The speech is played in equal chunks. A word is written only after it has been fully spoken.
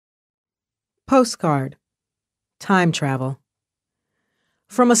Postcard. Time travel.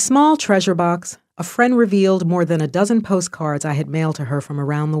 From a small treasure box, a friend revealed more than a dozen postcards I had mailed to her from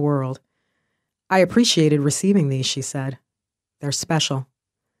around the world. I appreciated receiving these, she said. They're special.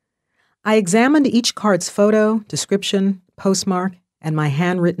 I examined each card's photo, description, postmark, and my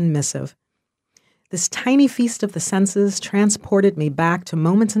handwritten missive. This tiny feast of the senses transported me back to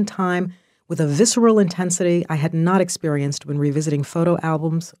moments in time with a visceral intensity I had not experienced when revisiting photo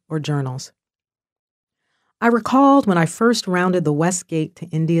albums or journals. I recalled when I first rounded the west gate to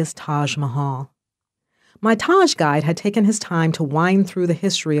India's Taj Mahal. My Taj guide had taken his time to wind through the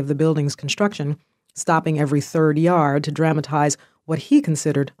history of the building's construction, stopping every third yard to dramatize what he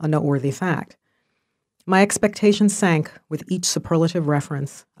considered a noteworthy fact. My expectations sank with each superlative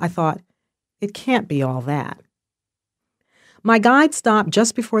reference. I thought, it can't be all that. My guide stopped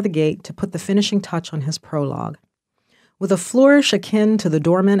just before the gate to put the finishing touch on his prologue. With a flourish akin to the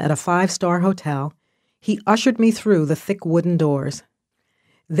doorman at a five-star hotel, he ushered me through the thick wooden doors.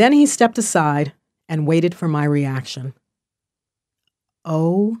 Then he stepped aside and waited for my reaction.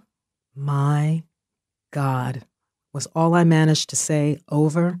 "Oh my God," was all I managed to say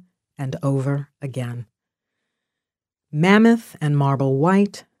over and over again. Mammoth and marble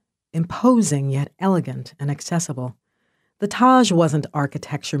white, imposing yet elegant and accessible, the Taj wasn't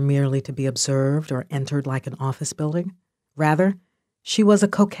architecture merely to be observed or entered like an office building. Rather, she was a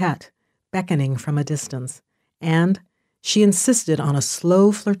coquette, beckoning from a distance, and she insisted on a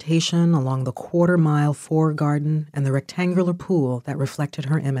slow flirtation along the quarter-mile foregarden and the rectangular pool that reflected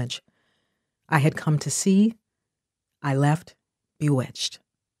her image. I had come to see. I left bewitched.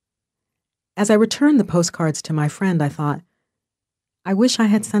 As I returned the postcards to my friend, I thought, I wish I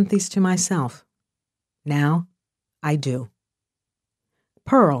had sent these to myself. Now, I do.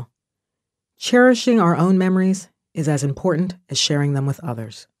 Pearl. Cherishing our own memories is as important as sharing them with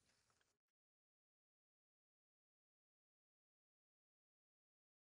others.